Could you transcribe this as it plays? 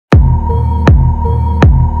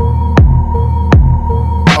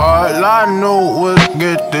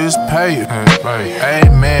this pay.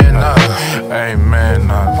 Amen,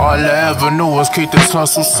 amen. All I ever knew was keep this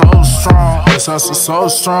hustle so strong. This hustle so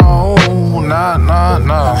strong. Ooh, nah.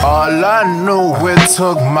 All I knew, it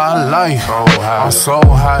took my life. I'm so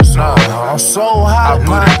hot now. I'm so hot. I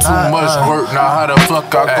put in too much work. Now how the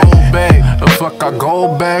fuck I go back? The fuck I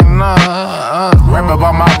go back now? Rap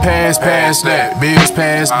about my past that. Bills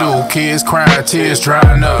past due. Kids crying, tears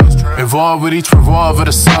drying up. Involved with each revolve of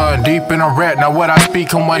the sun. Deep in a rap. Now what I speak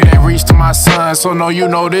can one day reach to my son. So know you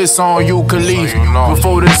know this song you can leave.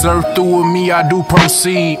 Before this earth through with me, I do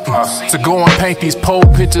proceed to go and paint these pole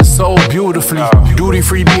pictures so beautifully. Duty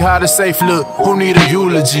free, be how to safe look. Who need a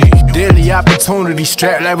eulogy? Daily opportunity,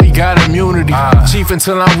 strapped like we got immunity. Chief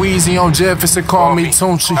until I'm wheezy on Jefferson, call me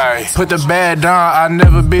Tunchi. Put the bad down, I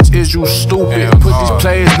never bitch, is you stupid? Put these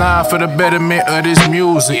plays down for the betterment of this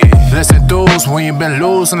music. Listen those when you been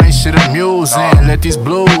losing, they shit amusing. Let these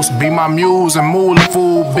blues be my muse and move the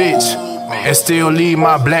fool bitch. And still leave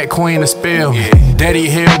my black queen to spell me. Daddy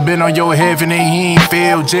hell been on your heaven and he ain't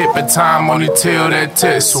failed yet. But time only tell that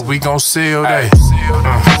test, so we gon' seal that.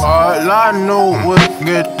 All I knew was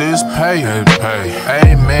get this pay.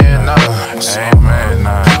 Amen, amen.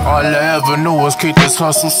 All I ever knew was keep this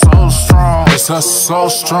hustle so strong. This hustle so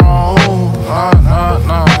strong.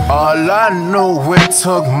 All I knew, it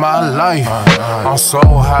took my life. I'm so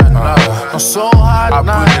hot now. I'm so hot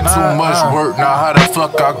now. I put in too much work. Now how the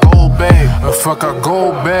fuck I go back? The fuck I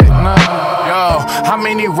go back now? Yo, how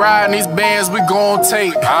many riding these bands we gon'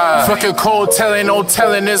 take? Fucking cold telling, no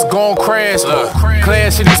telling this gon' crash.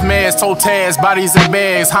 Clash in these mans, toe tags, bodies and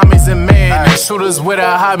bags, homies and man. They shooters with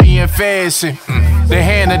a hobby and fashion. They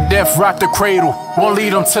hand of death, rock the cradle. Won't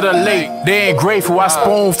lead them to the lake. They ain't grateful, I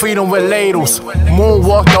spoon feed them with ladles.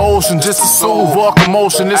 Moonwalk the ocean just to soothe all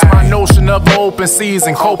commotion. This my notion of the open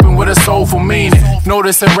season, coping with a soulful meaning.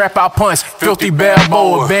 Notice and rap I punch, filthy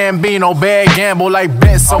Balboa, Bambino, bad gamble like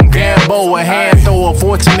bets on Gambo. A hand thrower,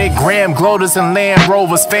 fortunate gram gloaters and Land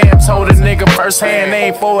Rovers. Fam told a nigga firsthand, they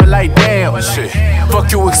ain't for it like damn. Shit, fuck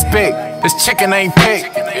you expect? This chicken ain't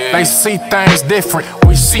picked. They see things different.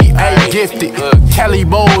 We see A gifted. Cali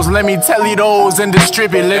Bowls, let me tell you those and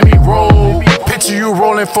distribute. Let me roll. Picture you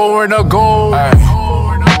rolling forward a goal.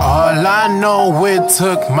 All I know, it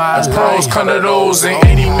took my pros, come to those, and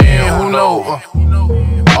any man who know.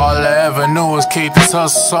 All I ever knew was keep this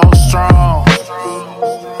hustle so strong.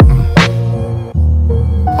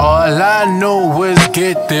 All I knew was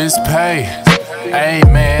get this pay.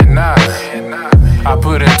 Amen, nah. I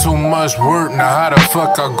put in too much work, now how the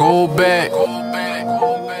fuck I go back?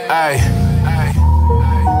 Ay.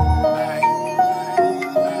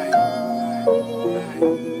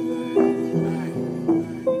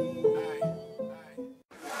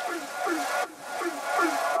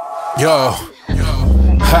 Yo,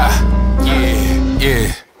 ha,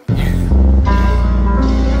 yeah.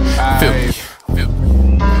 Feel me.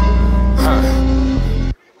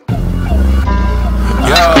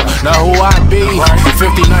 Now who I be?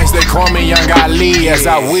 50 Nyce, they call me Young Ali as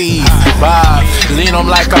I weave. Bob, lean them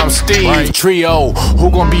like I'm Steve. Trio,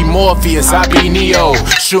 who gon' be Morpheus? I be Neo.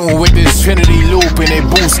 Shooting with this Trinity loop and it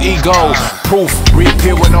boosts ego. Proof,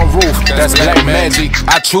 reappear with no roof. That's black magic.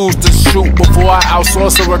 I choose to shoot before I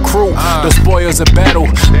outsource a recruit. The spoils of battle.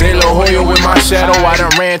 De La Hoya with my shadow. I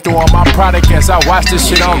done ran through all my product as I watch this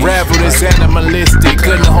shit unravel. This animalistic.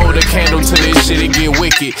 Couldn't hold a candle to this shit, it get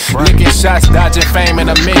wicked. Licking shots, dodging fame and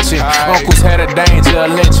a mention. Uncles had a danger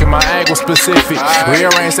of lynching, my angle specific.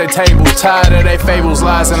 Rearrange their tables, tired of their fables,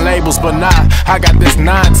 lies and labels. But nah, I got this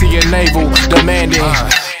 9 to your navel, demanding.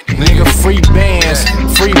 Nigga, free bands,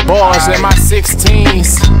 free bars in my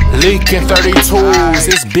 16s. Leaking 32s,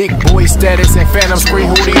 it's big boy status and phantom screen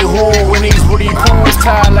hootie hoo. When these woody pools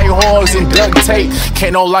tied like hogs and duct tape.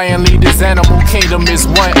 Can't no lion lead this animal kingdom, it's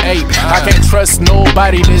 1-8. I can't trust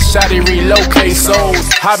nobody, this shotty relocate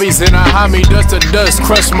souls. Hobbies in a homie, dust to dust,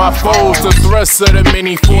 crush my foes. The thrust of the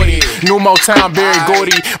mini 40, New Motown, Barry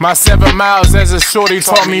Gordy. My 7 miles as a shorty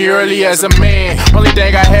taught me early as a man. Only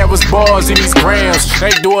thing I had was bars in these grams.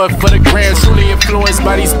 They do it for the gram, truly influenced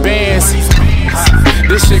by these bands.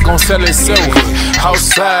 This shit gon' sell itself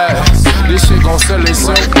outside. This shit gon' sell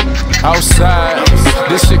itself outside.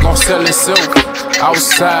 This shit gon' sell itself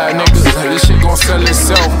outside, niggas. This shit gon' sell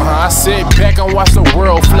itself. I sit back and watch the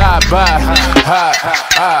world fly by.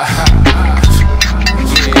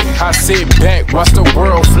 I sit back, watch the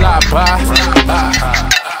world fly by.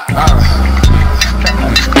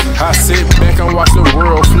 I sit back and watch the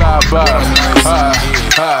world fly by.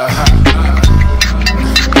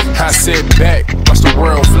 I sit back, watch the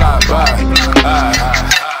world fly by.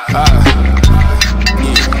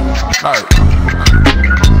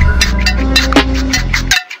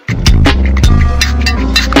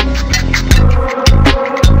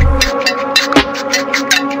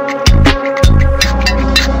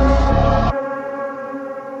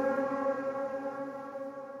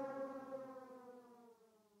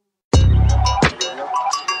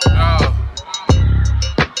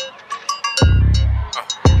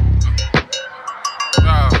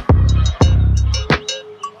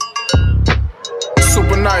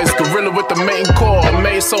 the main call, I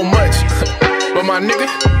made so much. But my nigga,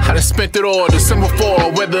 I done spent it all. December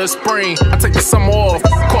fall, weather spring, I take the summer off.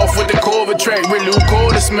 Cough with the Corvette track, really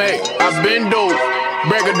cold to smack. I been dope,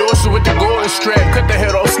 braggadocio with the golden strap. Cut the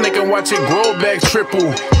head off snake and watch it grow back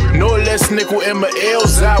triple. No less nickel in my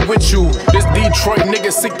L's, I with you. This Detroit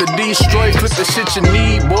nigga sick to destroy. Flip the shit you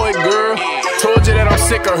need, boy, girl. Told you that I'm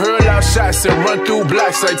sick of her loud shots and run through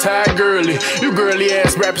blocks like Ty Gurley. You girly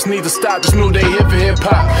ass rappers need to stop. Just knew they hip for hip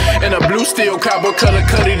hop. And a blue steel copper color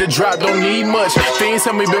cutty to drop. Don't need much. Things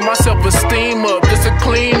help me build my self-esteem up. Just to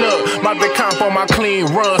clean up. My big comp on my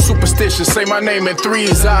clean run. Superstitious. Say my name in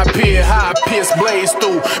threes. I appear high, pierce blaze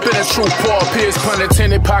through. Been a true Paul Pierce, pun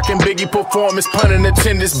intended. Pac and Biggie performance, pun in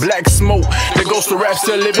attendance. Black smoke. The ghost of rap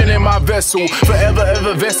still living in my vessel. Forever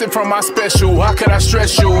ever vested from my special. How could I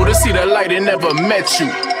stress you to see the light and never met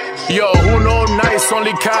you? Yo, who know Nice?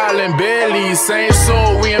 Only Kyle and Bailey. Same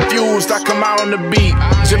soul, we infused. I come out on the beat.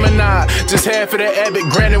 Gemini, just half of the Abbott.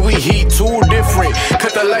 Granted, we heat too different.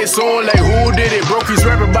 Cut the lights on like who did it? Brokies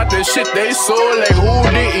rapping about the shit they sold like who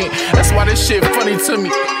didn't? That's why this shit funny to me.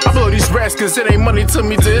 I blow these rats cause it ain't money to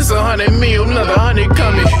me. Till it's 100 mil, another 100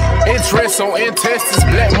 coming. Interest on intestines,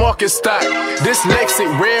 black market stock. Dyslexic,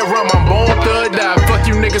 red rum, I'm born third die. Fuck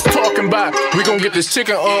you niggas talking about. We gon' get this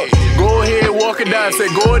chicken up. Go ahead, walk it down, say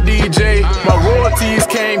go DJ. My royalties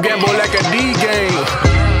came, gamble like a D game.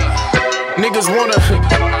 Niggas wanna,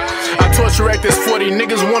 I torture act this 40,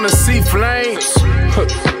 niggas wanna see flames.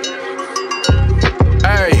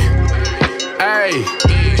 Hey, hey,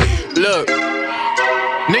 look.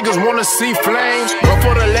 Niggas wanna see flames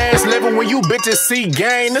before the last level when you bitches see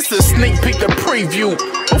game. This a sneak peek, the preview.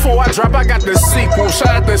 Before I drop, I got the sequel.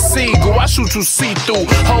 Shout out the Seagull, I shoot you see-through.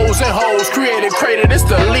 Hoes and hoes, created, created, it's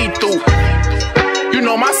the lethal. You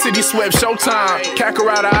know my city swept showtime.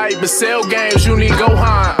 Kakarada, I but sell games, you need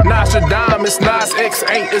Gohan. Nostradamus, Nas X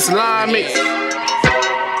ain't Islamic.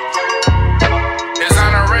 It's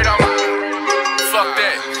on the radar, fuck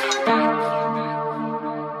that.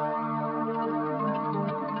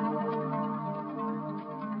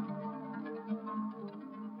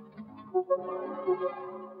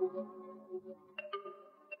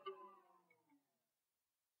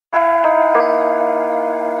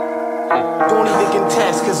 Don't even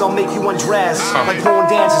contest, cause I'll make you undress. Like porn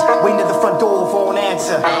dancers, waiting at the front door for an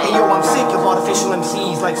answer. Hey yo, I'm sick of artificial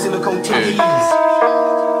MCs like silicone TVs.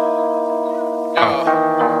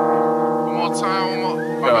 One more time, one more.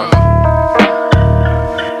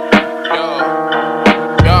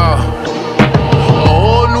 A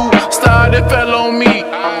whole new style that fell on me.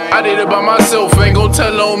 I did it by myself, ain't gon'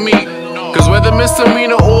 tell on me. Cause whether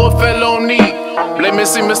misdemeanor or felony, blame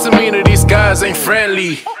missing misdemeanor, these guys ain't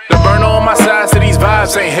friendly. The burner on my side, so these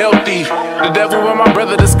vibes ain't healthy. The devil and my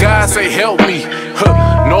brother, this guy say help me.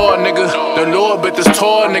 No nigga, the Lord but this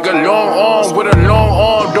tall nigga. Long arm with a long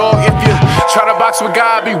arm, dog. If you try to box with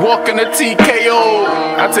God, be walking a TKO.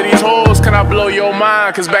 Out to these hoes, can I blow your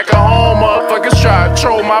mind? Cause back at home, motherfuckers try to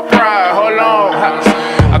troll my pride. Hold on,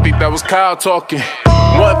 I think that was Kyle talking.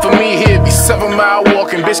 One for me, here be 7 mile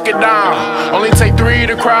walking, bitch get down. Only take 3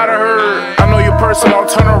 to cry to her. I know your personal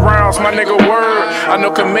turnarounds, my nigga word. I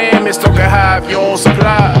know commandments don't get high if you don't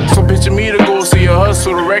supply. So picture me to go see your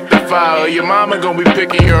hustle to rectify. Or your mama gon' be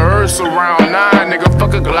picking your hearse around 9, nigga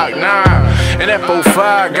fuck a Glock 9. And that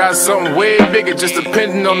 4-5 got something way bigger, just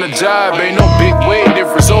depending on the job. Ain't no big way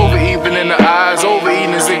difference, over even in the eyes.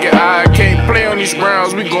 Overeating is in your eye, can't play on these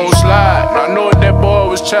grounds, we gon' slide. I know that boy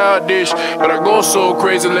was childish, but I go so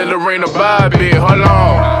crazy, let it rain a vibe bit. Hold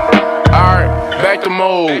on. Alright, back to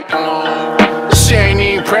mode. This shit ain't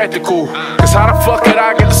even practical. Cause how the fuck could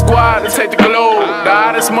I get the squad to take the globe? The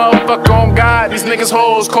hottest motherfucker on God, these niggas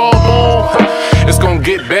hoes call boom. It's gon'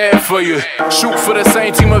 get bad for you. Shoot for the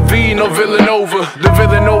same team of V, no Villanova. The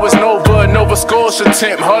Villanova's Nova, Nova Scotia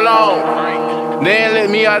temp. Hold on. They ain't let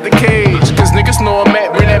me out the cage, cause niggas know I'm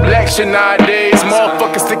at bring that black shit nowadays.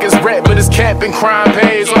 Motherfuckers think it's rap, but it's cap and crime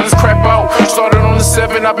pays. All this crap out, started on the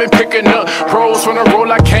 7, I've been picking up pros from the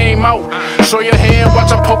roll I came out. Show your hand,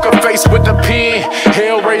 watch I poke a face with the pen.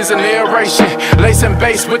 Hell raising narration, lacing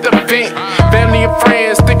bass with the vent. Family and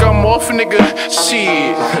friends think I'm off, nigga.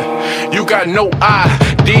 Shit, you got no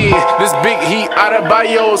idea. This big heat out of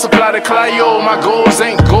bio, supply the Clio. My goals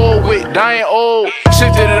ain't gold with dying old.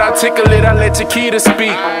 Shifted it, I tickle it, I let your key to speak.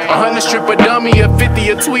 100 strip a dummy, a 50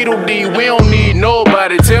 a Tweedledee. We don't need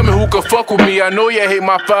nobody, tell me who can fuck with me. I know you hate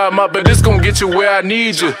my 5 mile, but this gon' get you where I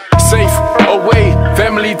need you. Safe away,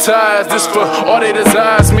 family ties. This for all they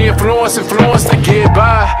desires. Me influence to get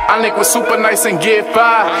by. I link with Supernyce and get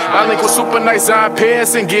fire. I link with Supernyce on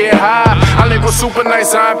Paris and get high. I link with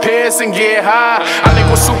Supernyce on Paris and get high. I link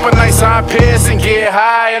with Supernyce on Paris and get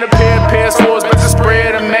high. And a pair of PS4s, but to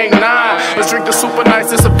spread and make 9. Let's drink the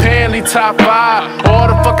Supernyce, it's apparently top 5. All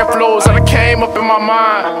the fucking flows that came up in my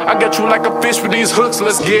mind. I got you like a fish with these hooks,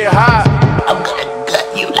 let's get high. I'm gonna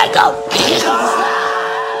gut you like a fish.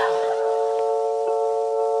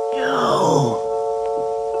 Yo,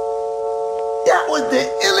 that was the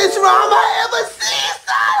illest rhyme I ever seen,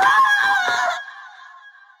 Stile.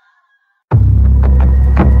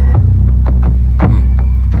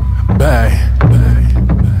 Bang,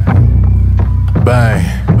 bang,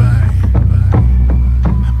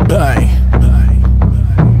 bang.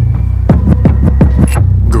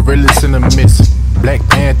 Gorillas in the mist, Black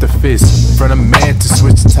Panther fist. From a man to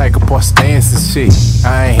switch the tiger paw stance and shit.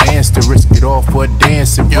 I ain't hands to risk it all for a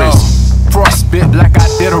dancing wrist. Frostbit like I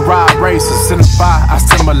did a ride race. Cinnify, I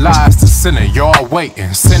symbolize the sinner. Y'all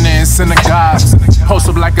waiting, sinner and synagogues. Post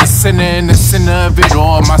up like a sinner in the center of it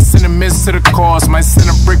all. My sentiments to the cause, might send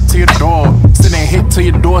a brick to your door. Send a hit to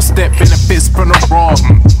your doorstep, benefits from the raw.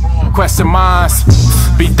 Question minds,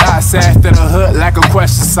 be dice after the hood like a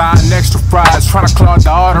question sign. Extra fries, trying to clog the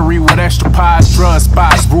artery with extra pies. Drug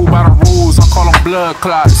spots, rule by the rules, I call them blood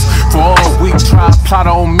clots. For all week, try to plot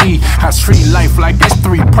on me. I treat life like it's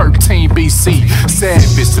 313 BC.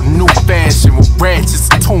 Savage, the new fashion with ratchets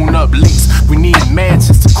and tune-up leaks. We need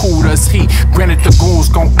matches to cool us heat. Granted, the goons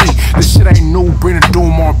gon' eat. This shit ain't new, bring the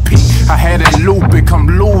doom on peak. I had it loop, it come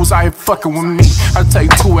lose, I ain't fucking with me. I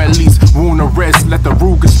take 2 at least, wound the rest, let the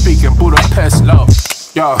Ruger speak in Budapest low.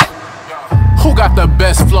 Yo, who got the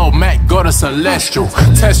best flow? Mac, go to Celestial.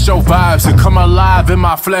 Test your vibes and come alive in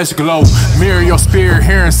my flesh glow. Mirror your spirit,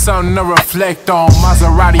 hearing something to reflect on.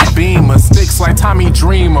 Maserati Beamer, sticks like Tommy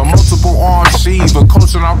Dreamer. Multiple arm Shiva,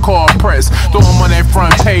 coaching on call press. Throw them on that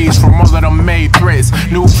front page from all of them made threats.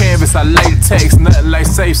 New canvas, I latex, nothing like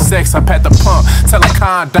safe sex. I pat the pump, tell them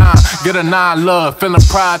calm down. Get a 9 love, feeling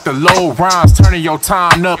pride, the low rhymes. Turning your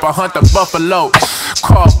time up, I hunt the buffalo.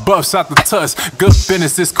 Call buffs out the tusk. Good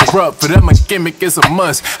business is corrupt, for them a gimmick is a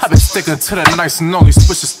must. I've been sticking to the nice and only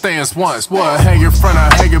switch the stance once. What? Hang your front, I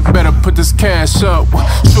hang you better put this cash up.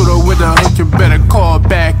 Shooter with a hook, you better call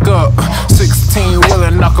back up. 16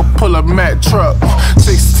 willing, I can pull a Mack truck.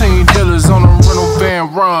 16 dealers on a rental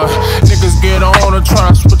van run. Niggas get on and try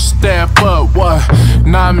to switch staff up. What?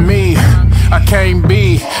 Not me, I can't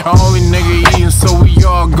be the only nigga eating, so we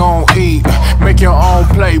all gon' eat. Make your own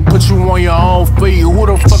plate, put you on your own feet. Who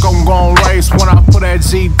the fuck I'm gon' race when I put that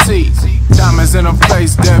GT? Diamonds in a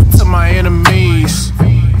face, death to my enemies.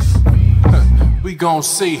 We gon'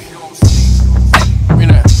 see.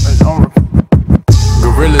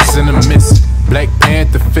 Gorillas in the mist, Black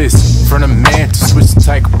Panther fist. From a man to switch the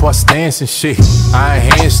tiger paw stance and shit. I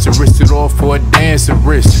ain't hands to risk it all for a dancing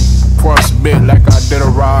wrist. Frostbit like I did a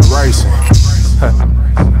ride racing.